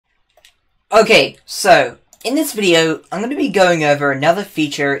Okay, so, in this video, I'm going to be going over another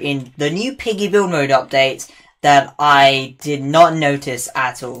feature in the new Piggy build mode update that I did not notice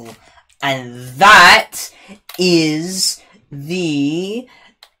at all. And that is the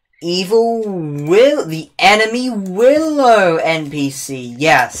the enemy Willow NPC.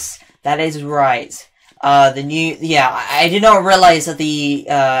 Yes, that is right. I did not realize that the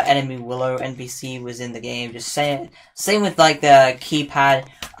enemy Willow NPC was in the game. Just saying, same with like the keypad.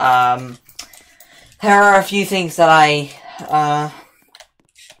 There are a few things that I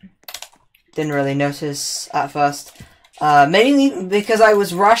didn't really notice at first. Mainly because I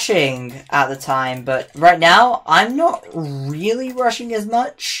was rushing at the time, but right now I'm not really rushing as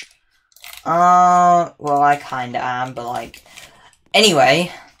much. Well, I kinda am, but like,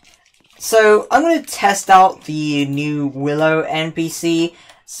 anyway. So, I'm gonna test out the new Willow NPC.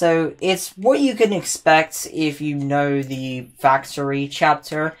 So, it's what you can expect if you know the factory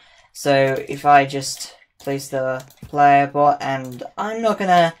chapter. So, if I just place the player bot, and I'm not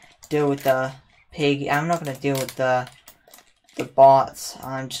gonna deal with the pig, I'm not gonna deal with the bots,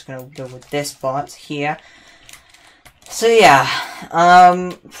 I'm just gonna deal with this bot here. So yeah,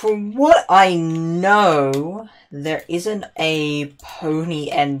 from what I know, there isn't a pony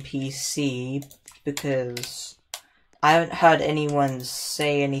NPC, because I haven't heard anyone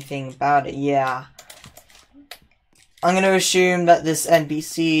say anything about it. Yeah. I'm gonna assume that this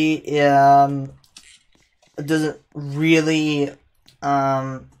NPC, doesn't really,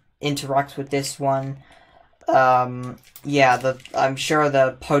 interact with this one. Yeah, I'm sure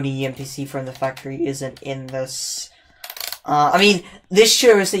the pony NPC from the factory isn't in this. I mean, this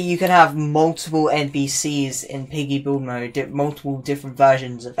shows that you can have multiple NPCs in Piggy build mode, multiple different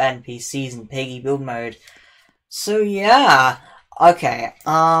versions of NPCs in Piggy build mode. So yeah, okay,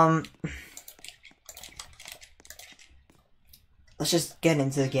 let's just get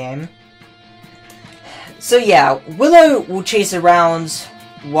into the game. So yeah, Willow will chase around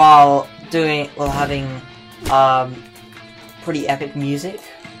while having, pretty epic music.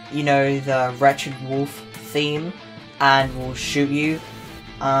 You know, the Wretched Wolf theme. And will shoot you.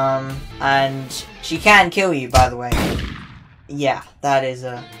 And she can kill you, by the way. Yeah, that is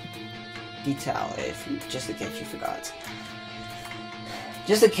a detail, just in case you forgot.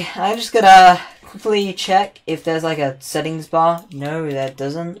 I'm just gonna quickly check if there's like a settings bar. No, there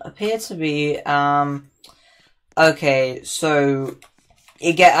doesn't appear to be. Okay, so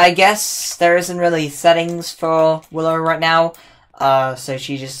I guess there isn't really settings for Willow right now. So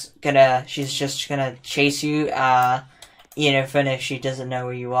she's just gonna chase you, even if she doesn't know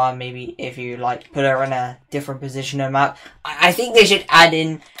where you are. Maybe if you, like, put her in a different position on the map. I think they should add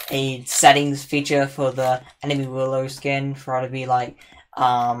in a settings feature for the enemy Willow skin for her to be, like,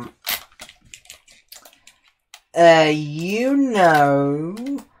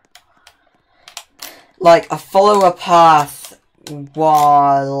 like, a follow a path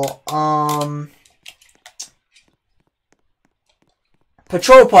while,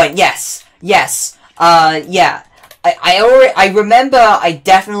 patrol point, yes, yeah. I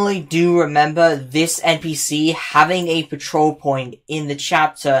definitely do remember this NPC having a patrol point in the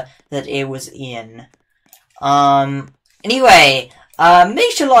chapter that it was in. Anyway,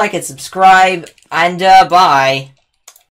 make sure to like and subscribe, and, bye.